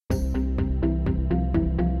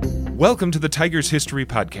Welcome to the Tigers History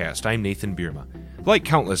Podcast. I'm Nathan Bierma. Like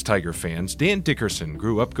countless Tiger fans, Dan Dickerson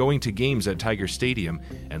grew up going to games at Tiger Stadium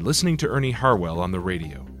and listening to Ernie Harwell on the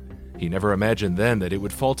radio. He never imagined then that it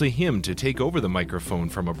would fall to him to take over the microphone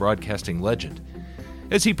from a broadcasting legend.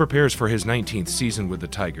 As he prepares for his 19th season with the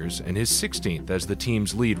Tigers and his 16th as the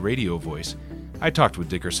team's lead radio voice, I talked with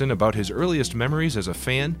Dickerson about his earliest memories as a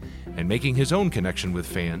fan and making his own connection with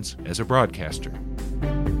fans as a broadcaster.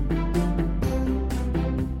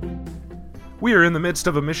 We are in the midst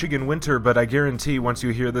of a Michigan winter, but I guarantee once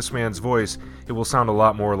you hear this man's voice, it will sound a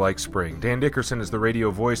lot more like spring. Dan Dickerson is the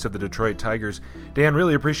radio voice of the Detroit Tigers. Dan,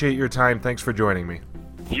 really appreciate your time. Thanks for joining me.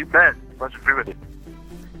 You bet. Pleasure to be with you.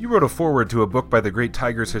 You wrote a foreword to a book by the great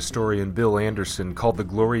Tigers historian Bill Anderson called The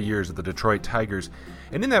Glory Years of the Detroit Tigers.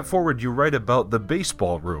 And in that foreword, you write about the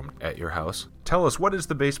baseball room at your house. Tell us, what is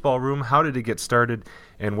the baseball room, how did it get started,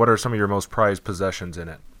 and what are some of your most prized possessions in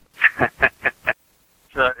it?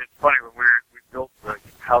 It's funny, when we built the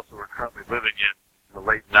house that we're currently living in the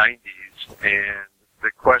late 90s, and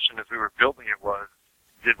the question as we were building it was,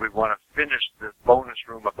 did we want to finish this bonus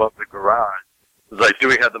room above the garage? It was like, do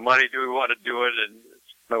we have the money? Do we want to do it? And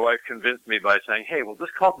my wife convinced me by saying, hey, well,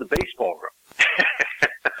 just call it the baseball room.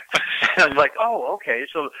 And I was like, oh, okay.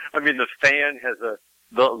 So, I mean, the fan has the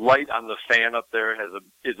light on the fan up there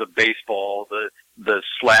is a baseball. The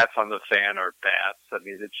slats on the fan are bats. I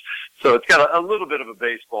mean, it's got a little bit of a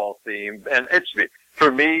baseball theme. And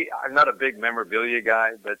for me, I'm not a big memorabilia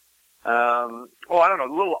guy, but, I don't know,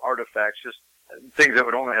 little artifacts, just things that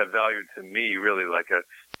would only have value to me, really, like a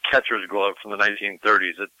catcher's glove from the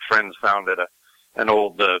 1930s that friends found at an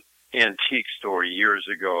old antique store years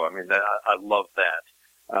ago. I mean, I love that.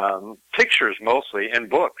 Pictures mostly, and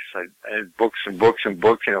books. I had books and books and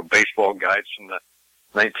books, baseball guides from the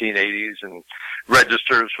 1980s and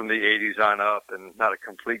registers from the 80s on up, and not a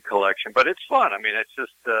complete collection, but it's fun. I mean, it's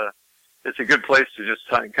just, it's a good place to just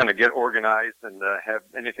kind of get organized and have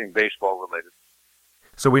anything baseball related.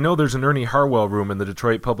 So we know there's an Ernie Harwell room in the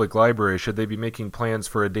Detroit Public Library. Should they be making plans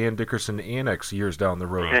for a Dan Dickerson annex years down the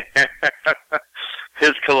road?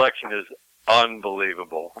 His collection is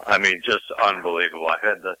unbelievable. I mean, just unbelievable. I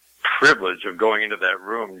had the privilege of going into that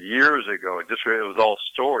room years ago. It was all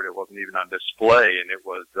stored. It wasn't even on display, and it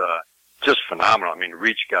was just phenomenal. I mean,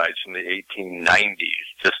 reach guides from the 1890s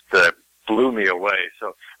just blew me away.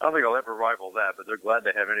 So I don't think I'll ever rival that, but they're glad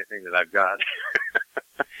to have anything that I've got.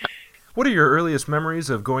 What are your earliest memories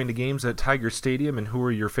of going to games at Tiger Stadium, and who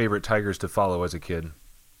are your favorite Tigers to follow as a kid?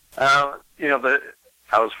 I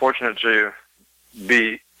was fortunate to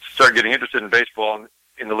start getting interested in baseball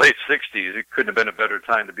in the late 60s. It couldn't have been a better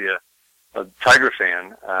time to be a Tiger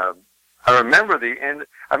fan. I remember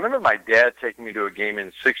my dad taking me to a game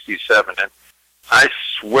in 67, and I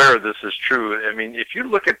swear this is true. I mean, if you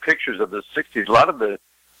look at pictures of the 60s, a lot of the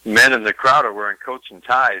men in the crowd are wearing coats and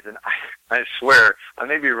ties, and I swear, I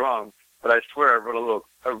may be wrong, but I swear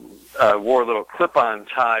I wore a little clip-on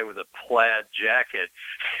tie with a plaid jacket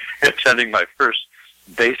attending my first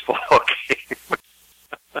baseball game.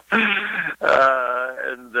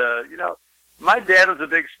 My dad was a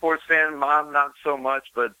big sports fan, Mom not so much,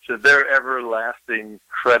 but to their everlasting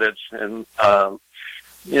credits, and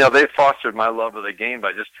they fostered my love of the game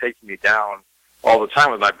by just taking me down all the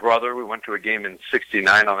time with my brother. We went to a game in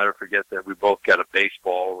 69. I'll never forget that. We both got a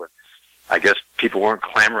baseball. I guess people weren't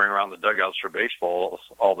clamoring around the dugouts for baseball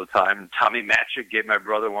all the time. And Tommy Matchett gave my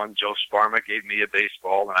brother one. Joe Sparma gave me a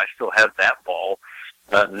baseball, and I still have that ball,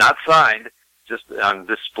 not signed, just on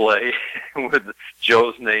display with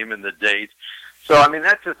Joe's name and the date. So, I mean,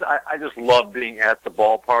 I just love being at the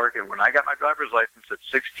ballpark. And when I got my driver's license at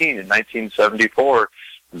 16 in 1974,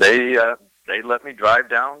 they let me drive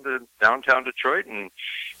down to downtown Detroit and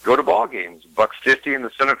go to ball games. $1.50 in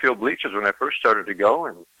the center field bleachers when I first started to go,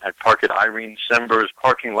 and I'd park at Irene Sember's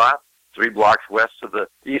parking lot, 3 blocks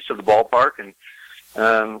east of the ballpark, and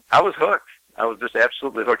I was hooked. I was just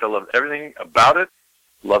absolutely hooked. I loved everything about it.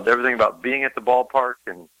 Loved everything about being at the ballpark,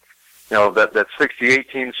 and that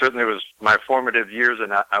 68 team certainly was my formative years,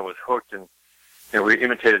 and I was hooked. And we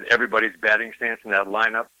imitated everybody's batting stance in that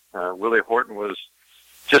lineup. Willie Horton was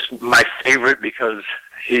just my favorite because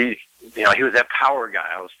he was that power guy.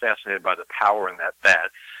 I was fascinated by the power in that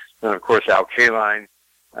bat. And of course, Al Kaline.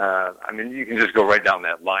 I mean, you can just go right down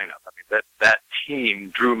that lineup. I mean, that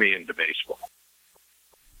team drew me into baseball.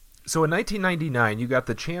 So in 1999, you got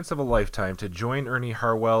the chance of a lifetime to join Ernie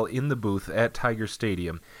Harwell in the booth at Tiger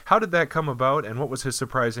Stadium. How did that come about, and what was his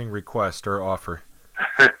surprising request or offer?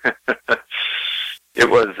 It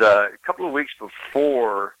was a couple of weeks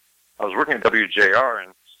before I was working at WJR,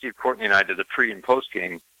 and Steve Courtney and I did the pre- and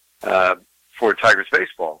post-game for Tigers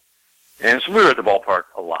baseball. And so we were at the ballpark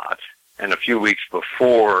a lot. And a few weeks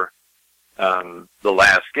before the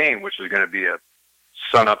last game, which was going to be a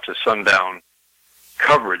sun-up to sundown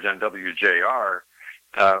coverage on WJR,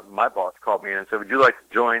 my boss called me and said, would you like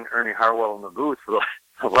to join Ernie Harwell in the booth for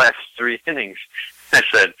the last 3 innings? I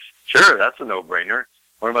said, sure, that's a no-brainer.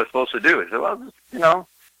 What am I supposed to do? He said, well, just,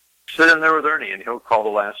 sit in there with Ernie, and he'll call the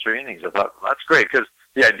last 3 innings. I thought, well, that's great, because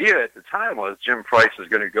the idea at the time was Jim Price is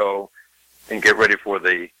going to go and get ready for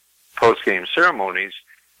the post-game ceremonies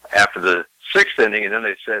after the 6th inning, and then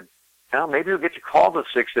they said, well, maybe we'll get to call the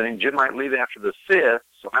 6th inning. Jim might leave after the 5th,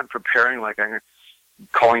 so I'm preparing like I'm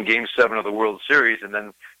calling Game 7 of the World Series, and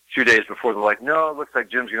then 2 days before, they're like, no, it looks like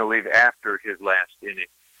Jim's going to leave after his last inning.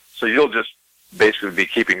 So you'll just basically be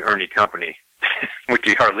keeping Ernie company, which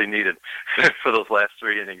he hardly needed for those last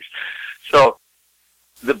 3 innings. So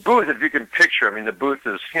the booth, if you can picture, the booth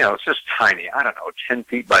is, it's just tiny. I don't know, 10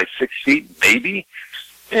 feet by 6 feet, maybe.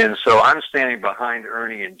 And so I'm standing behind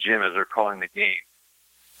Ernie and Jim as they're calling the game,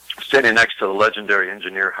 standing next to the legendary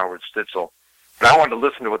engineer, Howard Stitzel. And I wanted to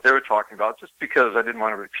listen to what they were talking about just because I didn't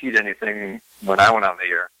want to repeat anything when I went on the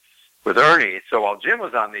air with Ernie. So while Jim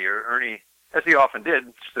was on the air, Ernie, as he often did,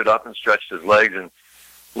 stood up and stretched his legs and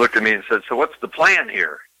looked at me and said, so what's the plan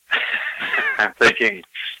here? I'm thinking,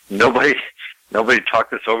 nobody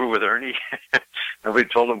talked this over with Ernie. Nobody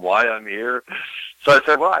told him why I'm here. So I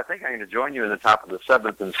said, well, I think I'm going to join you in the top of the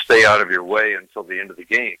 7th and stay out of your way until the end of the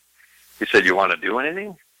game. He said, you want to do an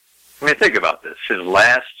inning? Think about this. His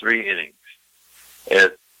last 3 innings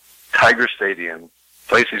at Tiger Stadium,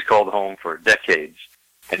 place he's called home for decades,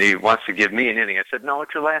 and he wants to give me an inning. I said, no,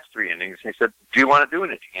 it's your last 3 innings. And he said, do you want to do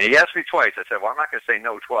an inning? And he asked me twice. I said, well, I'm not going to say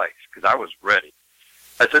no twice because I was ready.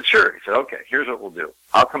 I said, sure. He said, okay, here's what we'll do.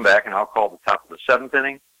 I'll come back and I'll call the top of the 7th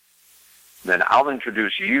inning. Then I'll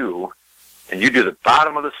introduce you, and you do the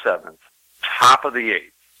bottom of the 7th, top of the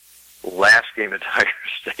 8th, last game at Tiger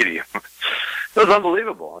Stadium. It was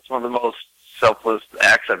unbelievable. It's one of the most selfless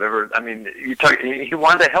acts I've ever, he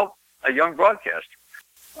wanted to help a young broadcaster,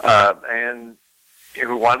 and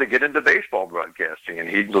who wanted to get into baseball broadcasting, and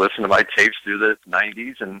he'd listen to my tapes through the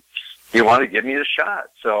 90s, and he wanted to give me a shot.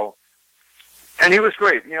 So, and he was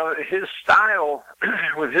great. His style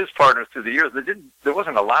with his partners through the years, there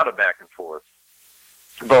wasn't a lot of back and forth.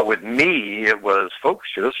 But with me, it was, folks,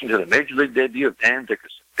 you listen to the Major League debut of Dan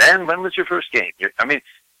Dickerson. Dan, when was your first game?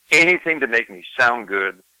 Anything to make me sound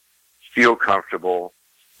good, feel comfortable,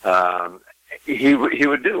 he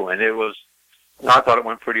would do. And it was, I thought it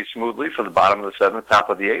went pretty smoothly for the bottom of the 7th, top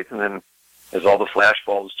of the 8th, and then as all the flash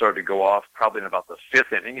balls started to go off, probably in about the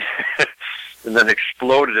 5th inning, and then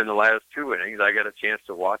exploded in the last 2 innings, I got a chance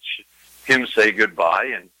to watch him say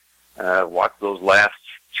goodbye and watch those last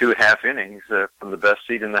 2 half innings from the best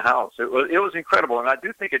seat in the house. It was incredible, and I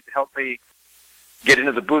do think it helped me get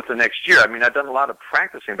into the booth the next year. I'd done a lot of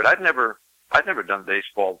practicing, but I'd never done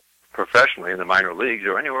baseball professionally in the minor leagues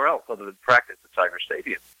or anywhere else other than practice at Tiger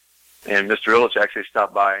Stadium. And Mr. Ilitch actually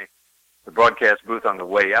stopped by the broadcast booth on the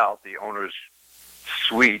way out. The owner's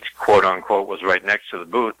suite, quote unquote, was right next to the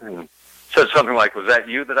booth, and said something like, was that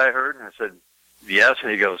you that I heard? And I said, yes.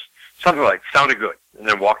 And he goes, something like, sounded good, and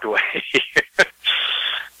then walked away.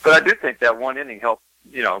 But I do think that 1 inning helped,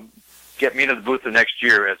 get me into the booth the next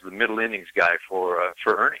year as the middle innings guy for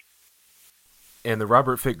Ernie. And the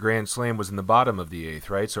Robert Fick Grand Slam was in the bottom of the 8th,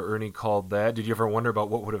 right? So Ernie called that. Did you ever wonder about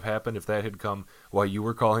what would have happened if that had come while you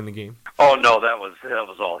were calling the game? Oh, no, that was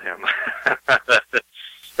all him.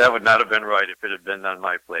 That would not have been right if it had been on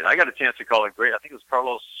my plate. I got a chance to call it great. I think it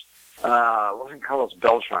was wasn't Carlos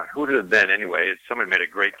Beltran. Who did it have been anyway? Somebody made a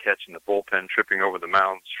great catch in the bullpen, tripping over the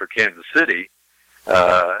mounds for Kansas City.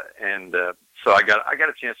 So I got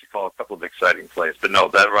a chance to call a couple of exciting plays. But no,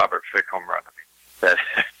 that Robert Fick home run,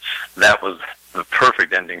 that was the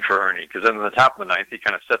perfect ending for Ernie, because then in the top of the 9th, he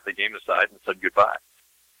kind of set the game aside and said goodbye.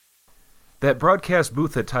 That broadcast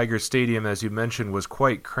booth at Tiger Stadium, as you mentioned, was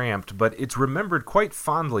quite cramped, but it's remembered quite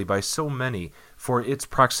fondly by so many for its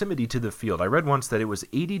proximity to the field. I read once that it was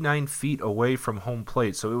 89 feet away from home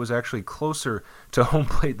plate, so it was actually closer to home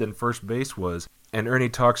plate than first base was. And Ernie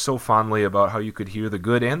talked so fondly about how you could hear the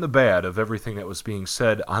good and the bad of everything that was being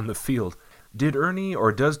said on the field. Did Ernie,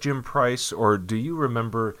 or does Jim Price, or do you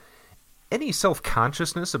remember any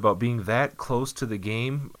self-consciousness about being that close to the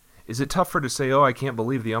game? Is it tougher to say, oh, I can't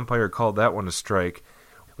believe the umpire called that one a strike,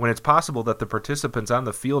 when it's possible that the participants on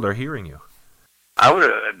the field are hearing you? I would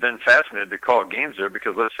have been fascinated to call games there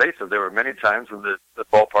because, let's face it, there were many times when the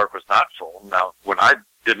ballpark was not full. Now, when I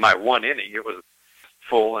did my 1 inning, it was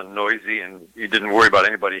full and noisy, and you didn't worry about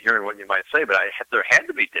anybody hearing what you might say, but there had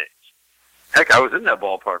to be days. Heck, I was in that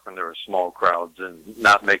ballpark when there were small crowds and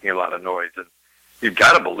not making a lot of noise. And you've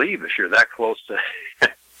got to believe if you're that close to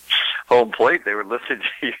home plate, they were listening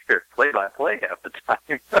to your play-by-play half the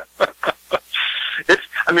time.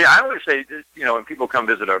 I always say, when people come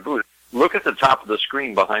visit our booth, look at the top of the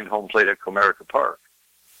screen behind home plate at Comerica Park.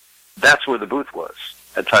 That's where the booth was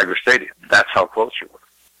at Tiger Stadium. That's how close you were.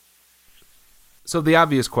 So the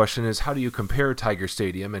obvious question is, how do you compare Tiger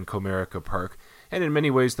Stadium and Comerica Park? And in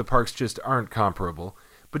many ways, the parks just aren't comparable.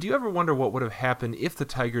 But do you ever wonder what would have happened if the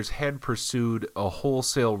Tigers had pursued a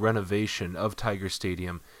wholesale renovation of Tiger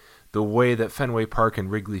Stadium the way that Fenway Park and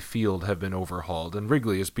Wrigley Field have been overhauled? And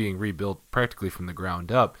Wrigley is being rebuilt practically from the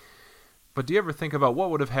ground up. But do you ever think about what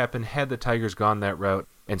would have happened had the Tigers gone that route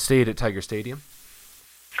and stayed at Tiger Stadium?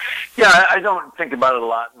 Yeah, I don't think about it a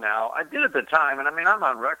lot now. I did at the time, and I'm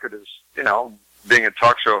on record as, being a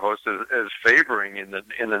talk show host as favoring in the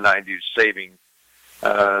 90s saving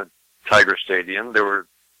Tiger Stadium. There were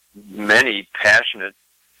many passionate,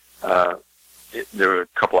 there were a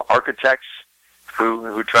couple of architects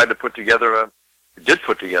who tried to put together a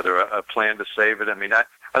plan to save it.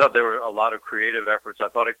 I thought there were a lot of creative efforts. I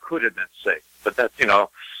thought it could have been saved, but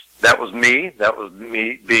that was me. That was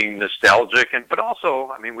me being nostalgic, but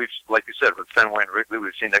also, we've, like you said, with Fenway and Wrigley,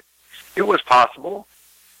 we've seen that it was possible.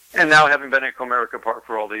 And now, having been at Comerica Park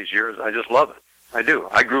for all these years, I just love it. I do.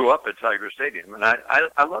 I grew up at Tiger Stadium, and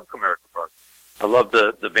I love Comerica Park. I love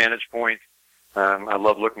the vantage point. I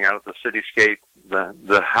love looking out at the cityscape,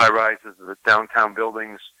 the high rises, the downtown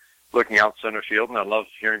buildings, looking out center field, and I love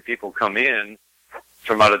hearing people come in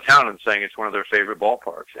from out of town and saying it's one of their favorite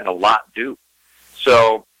ballparks, and a lot do.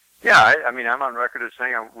 So, yeah, I'm on record as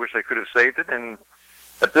saying I wish I could have saved it, and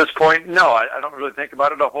at this point, no, I don't really think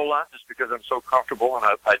about it a whole lot just because I'm so comfortable, and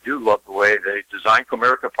I do love the way they designed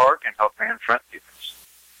Comerica Park and how fan-friendly it is.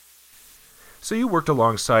 So you worked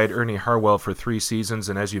alongside Ernie Harwell for 3 seasons,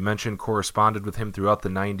 and as you mentioned, corresponded with him throughout the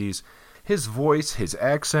 90s. His voice, his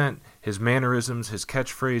accent, his mannerisms, his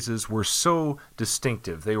catchphrases were so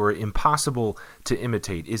distinctive. They were impossible to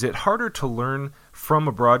imitate. Is it harder to learn from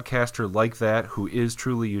a broadcaster like that who is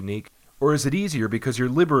truly unique? Or is it easier because you're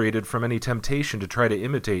liberated from any temptation to try to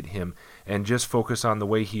imitate him and just focus on the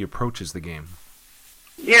way he approaches the game?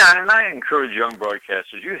 Yeah, and I encourage young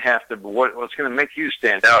broadcasters, you have to, what's going to make you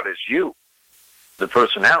stand out is you, the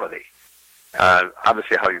personality.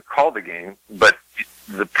 Obviously how you call the game, but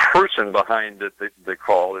the person behind the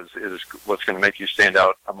call is what's going to make you stand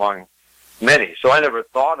out among many. So I never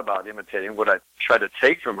thought about imitating. What I tried to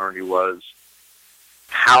take from Ernie was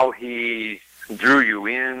how he drew you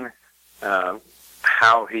in,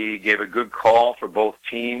 how he gave a good call for both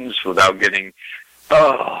teams without getting,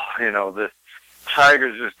 the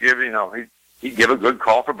Tigers just give, he'd give a good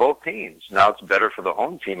call for both teams. Now it's better for the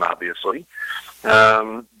home team, obviously.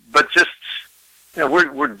 But just,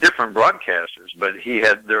 we're different broadcasters, but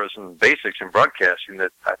there are some basics in broadcasting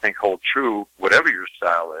that I think hold true, whatever your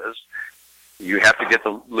style is. You have to get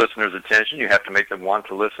the listener's attention. You have to make them want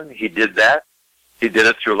to listen. He did that. He did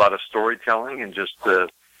it through a lot of storytelling and just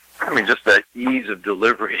that ease of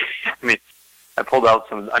delivery. I pulled out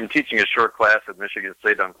I'm teaching a short class at Michigan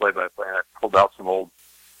State on play-by-play, and I pulled out some old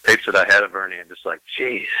tapes that I had of Ernie and just like,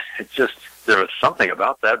 geez, there was something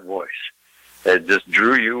about that voice that just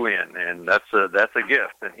drew you in, and that's a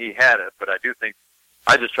gift, and he had it. But I do think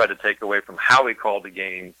I just tried to take away from how he called the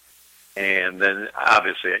game, and then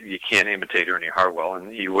obviously you can't imitate Ernie Harwell,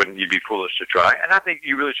 and you'd be foolish to try. And I think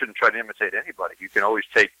you really shouldn't try to imitate anybody. You can always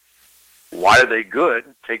take why are they good,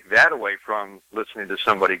 take that away from listening to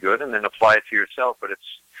somebody good, and then apply it to yourself. But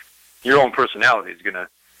it's your own personality is going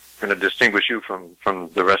to distinguish you from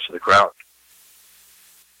the rest of the crowd.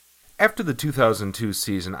 After the 2002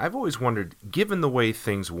 season, I've always wondered, given the way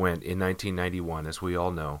things went in 1991, as we all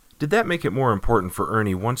know, did that make it more important for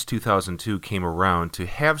Ernie once 2002 came around to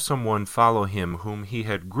have someone follow him whom he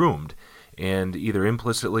had groomed and either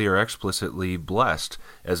implicitly or explicitly blessed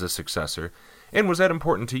as a successor? And was that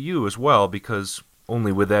important to you as well, because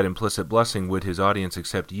only with that implicit blessing would his audience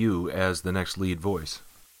accept you as the next lead voice?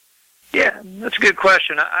 Yeah, that's a good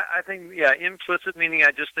question. I think, implicit meaning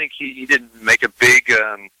I just think he didn't make a big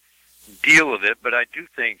deal with it, but I do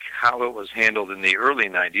think how it was handled in the early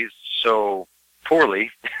 90s so poorly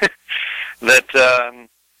that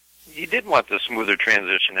he did want the smoother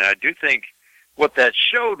transition. And I do think what that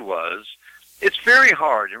showed was it's very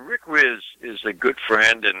hard, and Rick Riz is a good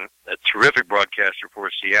friend and a terrific broadcaster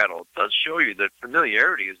for Seattle. It does show you that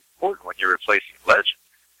familiarity is important when you're replacing a legend.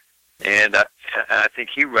 And I think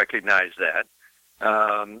he recognized that.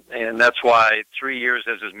 And that's why 3 years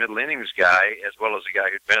as his middle innings guy, as well as a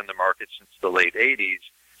guy who'd been in the market since the late 80s,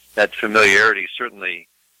 that familiarity certainly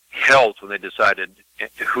helped when they decided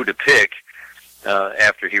who to pick.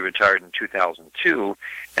 after he retired in 2002.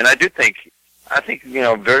 And I think,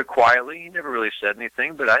 very quietly, he never really said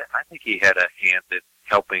anything, but I think he had a hand in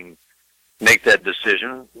helping make that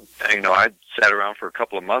decision. I sat around for a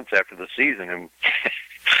couple of months after the season, and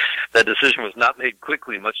that decision was not made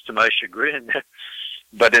quickly, much to my chagrin.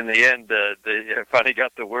 But in the end, they finally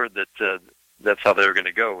got the word that that's how they were going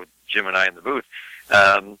to go, with Jim and I in the booth.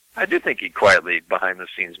 I do think he quietly, behind the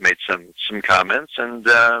scenes, made some comments, and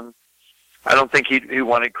I don't think he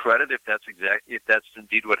wanted credit if that's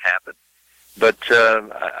indeed what happened. But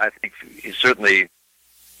I think certainly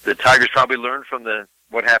the Tigers probably learned from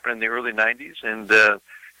what happened in the early '90s,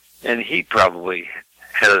 and he probably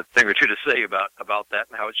had a thing or two to say about that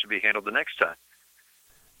and how it should be handled the next time.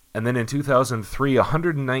 And then in 2003,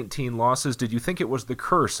 119 losses. Did you think it was the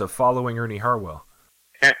curse of following Ernie Harwell?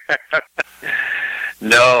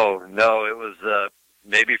 No, it was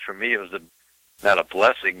maybe for me it was not a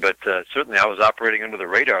blessing, but certainly I was operating under the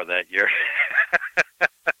radar that year.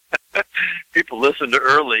 People listened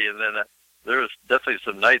early, and then there was definitely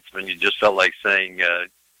some nights when you just felt like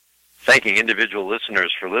thanking individual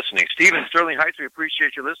listeners for listening. Stephen, Sterling Heights, we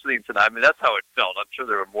appreciate you listening tonight. I mean, that's how it felt. I'm sure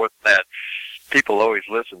there were more than that. People always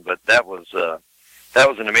listen, but that was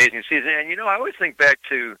an amazing season. And I always think back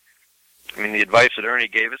to, the advice that Ernie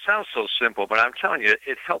gave. It sounds so simple, but I'm telling you,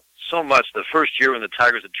 it helped so much. The first year when the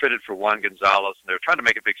Tigers had traded for Juan Gonzalez, and they were trying to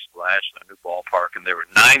make a big splash in a new ballpark, and they were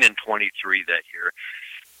 9-23 that year.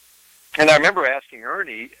 And I remember asking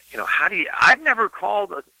Ernie, I've never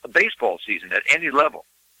called a baseball season at any level.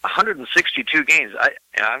 162 games.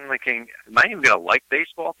 I'm thinking, am I even going to like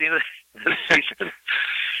baseball at the end of the season?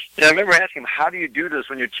 And I remember asking him, how do you do this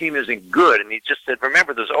when your team isn't good? And he just said,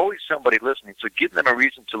 remember, there's always somebody listening, so give them a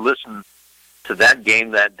reason to listen to that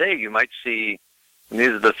game that day. You might see, and these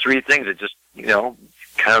are the three things that just,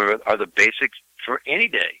 kind of are the basics for any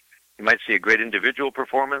day. You might see a great individual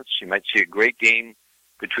performance. You might see a great game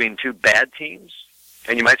between two bad teams.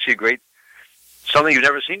 And you might see something you've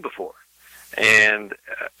never seen before. And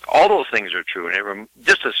all those things are true. And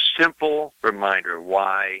just a simple reminder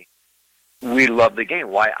why we love the game,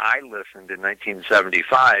 why I listened in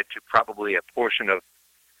 1975 to probably a portion of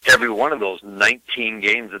every one of those 19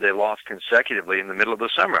 games that they lost consecutively in the middle of the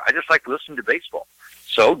summer. I just like listening to baseball.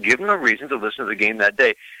 So give them a reason to listen to the game that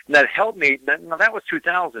day. And that helped me. Now, that was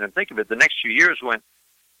 2000. And think of it, the next few years when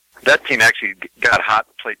that team actually got hot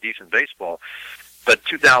and played decent baseball. But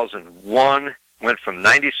 2001 went from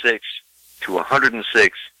 96 to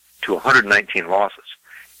 106 to 119 losses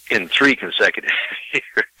in 3 consecutive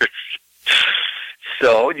years.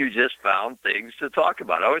 So you just found things to talk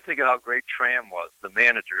about. I always think of how great Tram was, the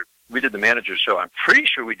manager. We did the manager show. I'm pretty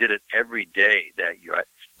sure we did it every day that year.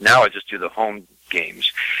 Now I just do the home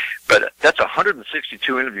games. But that's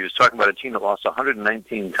 162 interviews talking about a team that lost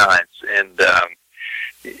 119 times. And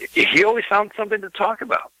he always found something to talk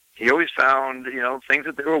about. He always found, things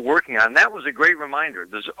that they were working on. And that was a great reminder.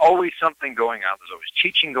 There's always something going on. There's always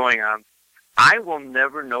teaching going on. I will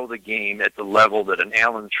never know the game at the level that an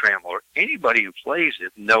Alan Trammell or anybody who plays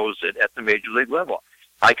it knows it at the major league level.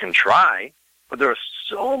 I can try, but there are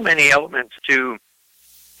so many elements to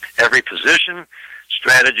every position,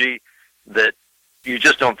 strategy, that you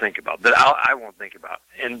just don't think about, that I won't think about.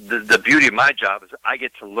 And the beauty of my job is I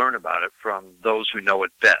get to learn about it from those who know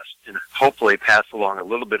it best and hopefully pass along a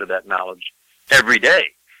little bit of that knowledge every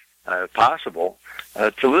day, if possible,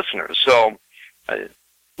 to listeners. So,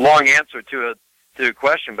 long answer to a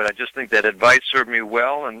question, but I just think that advice served me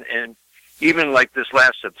well, and even like this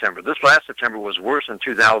last September. This last September was worse than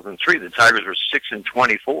 2003. The Tigers were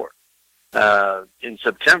 6-24 in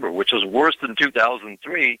September, which was worse than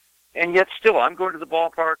 2003, and yet still I'm going to the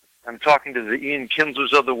ballpark. I'm talking to the Ian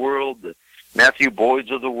Kinslers of the world, the Matthew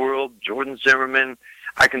Boyds of the world, Jordan Zimmerman.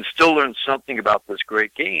 I can still learn something about this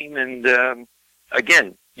great game, and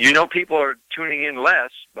again, people are tuning in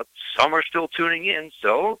less, but some are still tuning in,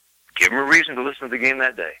 so give them a reason to listen to the game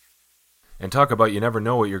that day. And talk about you never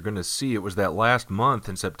know what you're going to see. It was that last month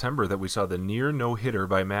in September that we saw the near no-hitter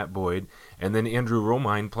by Matt Boyd, and then Andrew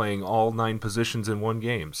Romine playing all 9 positions in one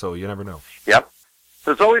game, so you never know. Yep.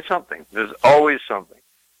 There's always something. There's always something.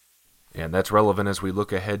 And that's relevant as we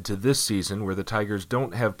look ahead to this season, where the Tigers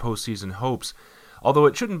don't have postseason hopes, although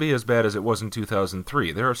it shouldn't be as bad as it was in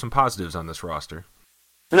 2003. There are some positives on this roster.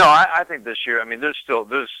 No, I think this year, those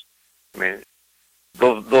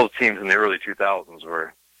teams in the early 2000s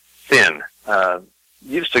were thin.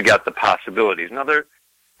 You've still got the possibilities. Now, there's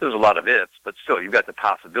a lot of ifs, but still, you've got the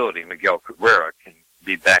possibility Miguel Cabrera can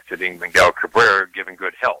be back to being Miguel Cabrera given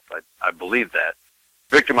good health. I believe that.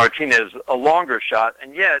 Victor Martinez, a longer shot,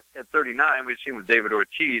 and yet, at 39, we've seen with David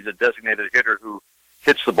Ortiz, a designated hitter who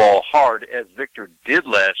hits the ball hard, as Victor did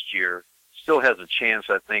last year, still has a chance,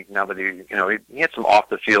 I think, now that he had some off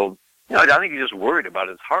the field. I think he's just worried about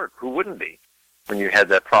his heart. Who wouldn't be? When you had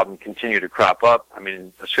that problem continue to crop up,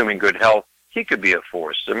 assuming good health, he could be a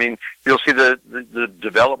force. You'll see the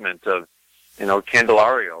development of,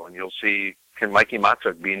 Candelario, and you'll see, can Mikey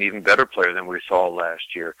Matuk be an even better player than we saw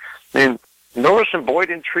last year? Norris and Boyd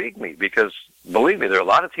intrigue me because, believe me, there are a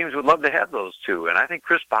lot of teams who would love to have those two. And I think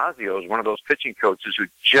Chris Bosio is one of those pitching coaches who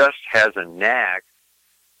just has a knack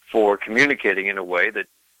for communicating in a way that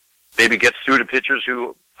maybe gets through to pitchers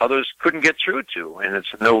who others couldn't get through to. And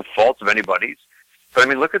it's no fault of anybody's. But,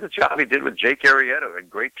 look at the job he did with Jake Arrieta, a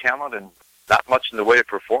great talent and not much in the way of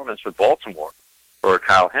performance with Baltimore, or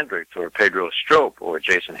Kyle Hendricks, or Pedro Strop, or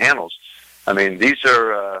Jason Hamels. These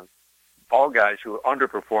are all guys who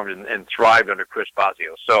underperformed and thrived under Chris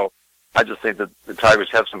Bosio. So I just think that the Tigers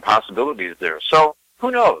have some possibilities there. So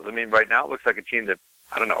who knows? Right now it looks like a team that,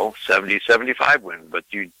 70-75 win. But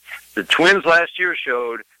the Twins last year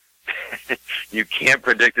showed you can't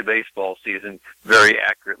predict a baseball season very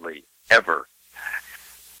accurately, ever.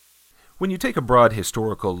 When you take a broad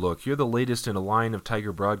historical look, you're the latest in a line of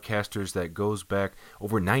Tiger broadcasters that goes back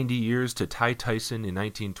over 90 years to Ty Tyson in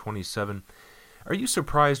 1927. Are you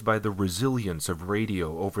surprised by the resilience of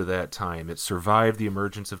radio over that time? It survived the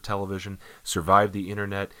emergence of television, survived the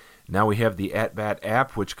internet. Now we have the At-Bat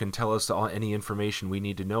app, which can tell us any information we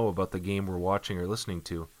need to know about the game we're watching or listening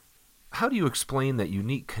to. How do you explain that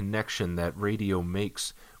unique connection that radio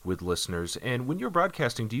makes with listeners? And when you're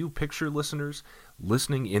broadcasting, do you picture listeners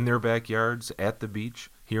listening in their backyards, at the beach,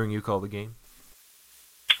 hearing you call the game?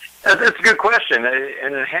 That's a good question,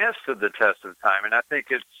 and it has stood the test of time. And I think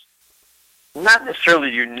it's not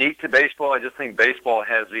necessarily unique to baseball. I just think baseball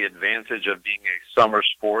has the advantage of being a summer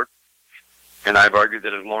sport. And I've argued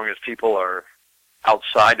that as long as people are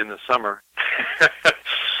outside in the summer,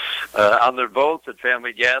 on their boats, at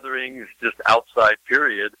family gatherings, just outside,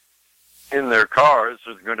 period, in their cars,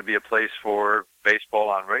 there's going to be a place for baseball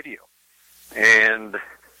on radio. And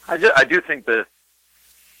I do think the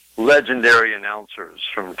legendary announcers,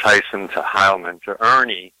 from Tyson to Heilman to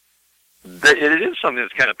Ernie, it is something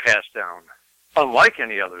that's kind of passed down, unlike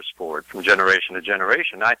any other sport, from generation to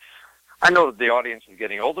generation. I know that the audience is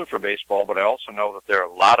getting older for baseball, but I also know that there are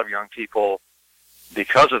a lot of young people,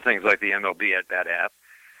 because of things like the MLB At-Bat app,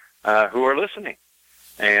 who are listening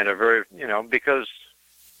and are very, because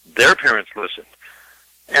their parents listen.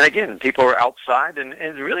 And again, people are outside, and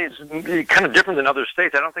really it's kind of different than other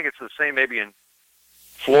states. I don't think it's the same maybe in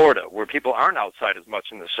Florida, where people aren't outside as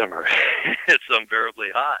much in the summer. It's unbearably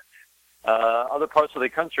hot. Other parts of the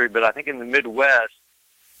country, but I think in the Midwest,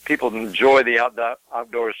 people enjoy the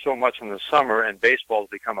outdoors so much in the summer, and baseball has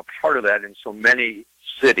become a part of that in so many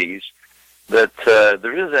cities that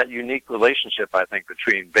there is that unique relationship, I think,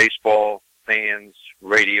 between baseball, fans,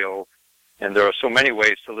 radio, and there are so many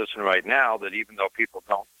ways to listen right now that even though people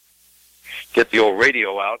don't get the old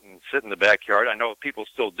radio out and sit in the backyard, I know people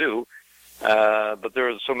still do, but there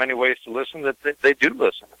are so many ways to listen that they do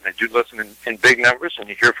listen. They do listen in big numbers, and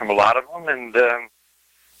you hear from a lot of them, and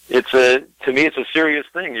to me, it's a serious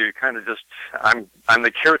thing. You're kind of just, I'm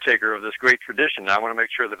the caretaker of this great tradition. I want to make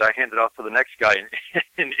sure that I hand it off to the next guy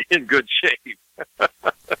in good shape.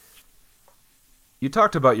 You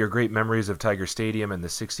talked about your great memories of Tiger Stadium and the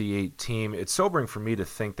 '68 team. It's sobering for me to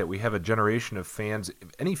think that we have a generation of fans,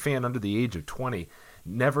 any fan under the age of 20,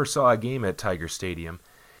 never saw a game at Tiger Stadium.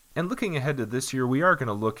 And looking ahead to this year, we are going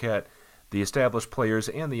to look at the established players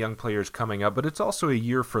and the young players coming up, but it's also a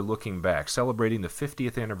year for looking back, celebrating the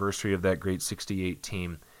 50th anniversary of that great '68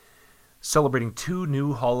 team, celebrating 2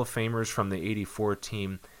 new Hall of Famers from the '84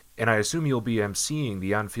 team, and I assume you'll be emceeing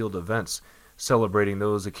the on-field events celebrating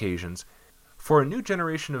those occasions. For a new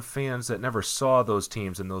generation of fans that never saw those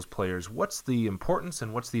teams and those players, what's the importance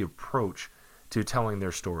and what's the approach to telling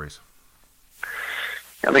their stories?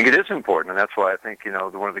 I think it is important, and that's why I think,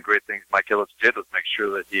 one of the great things Mike Ilitz did was make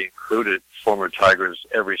sure that he included former Tigers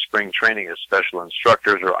every spring training as special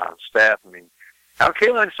instructors or on staff. Al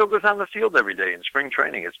Kaline still goes on the field every day in spring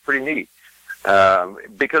training. It's pretty neat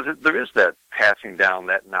because there is that passing down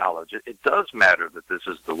that knowledge. It does matter that this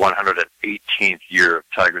is the 118th year of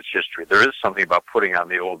Tigers history. There is something about putting on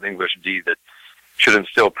the old English D that should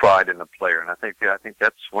instill pride in the player, and I think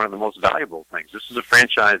that's one of the most valuable things. This is a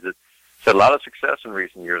franchise that had a lot of success in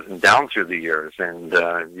recent years and down through the years, and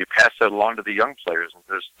you pass that along to the young players.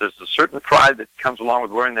 And there's a certain pride that comes along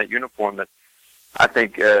with wearing that uniform that I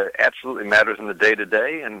think absolutely matters in the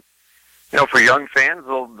day-to-day. And, for young fans,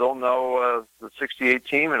 they'll know the '68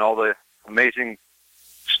 team and all the amazing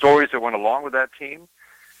stories that went along with that team.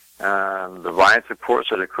 The riots, of course,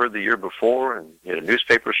 had occurred the year before, and you had a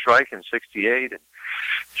newspaper strike in '68. And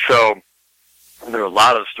so there are a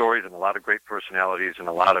lot of stories and a lot of great personalities and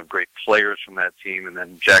a lot of great players from that team. And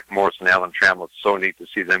then Jack Morris and Alan Trammell, it's so neat to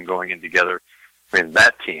see them going in together. I mean,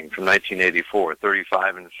 that team from 1984,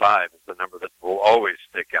 35-5, is the number that will always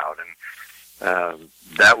stick out. And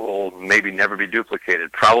that will maybe never be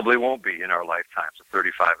duplicated. Probably won't be in our lifetimes, a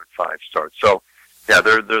 35-5 start. So, yeah,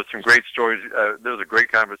 there's some great stories. There was a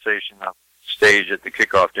great conversation on stage at the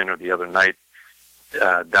kickoff dinner the other night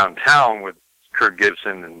downtown with Kirk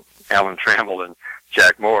Gibson and Alan Trammell and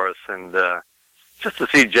Jack Morris. And just to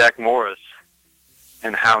see Jack Morris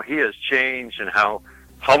and how he has changed and how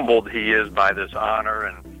humbled he is by this honor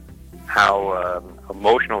and how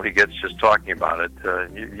emotional he gets just talking about it,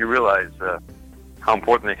 you realize how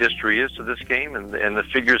important the history is to this game and the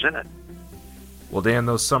figures in it. Well, Dan,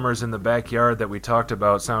 those summers in the backyard that we talked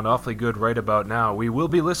about sound awfully good right about now. We will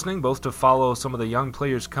be listening both to follow some of the young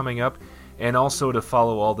players coming up and also to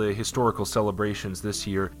follow all the historical celebrations this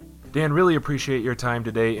year. Dan, really appreciate your time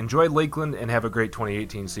today. Enjoy Lakeland and have a great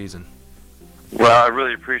 2018 season. Well, I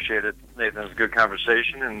really appreciate it, Nathan. It was a good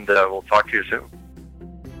conversation, and we'll talk to you soon.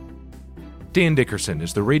 Dan Dickerson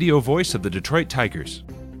is the radio voice of the Detroit Tigers.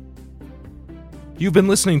 You've been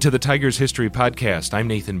listening to the Tigers History Podcast. I'm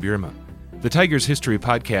Nathan Bierma. The Tigers History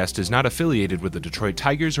Podcast is not affiliated with the Detroit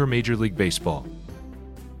Tigers or Major League Baseball.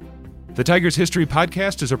 The Tigers History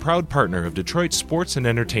Podcast is a proud partner of Detroit Sports and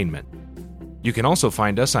Entertainment. You can also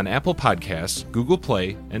find us on Apple Podcasts, Google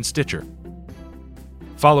Play, and Stitcher.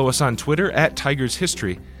 Follow us on Twitter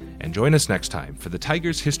 @TigersHistory and join us next time for the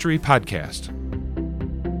Tigers History Podcast.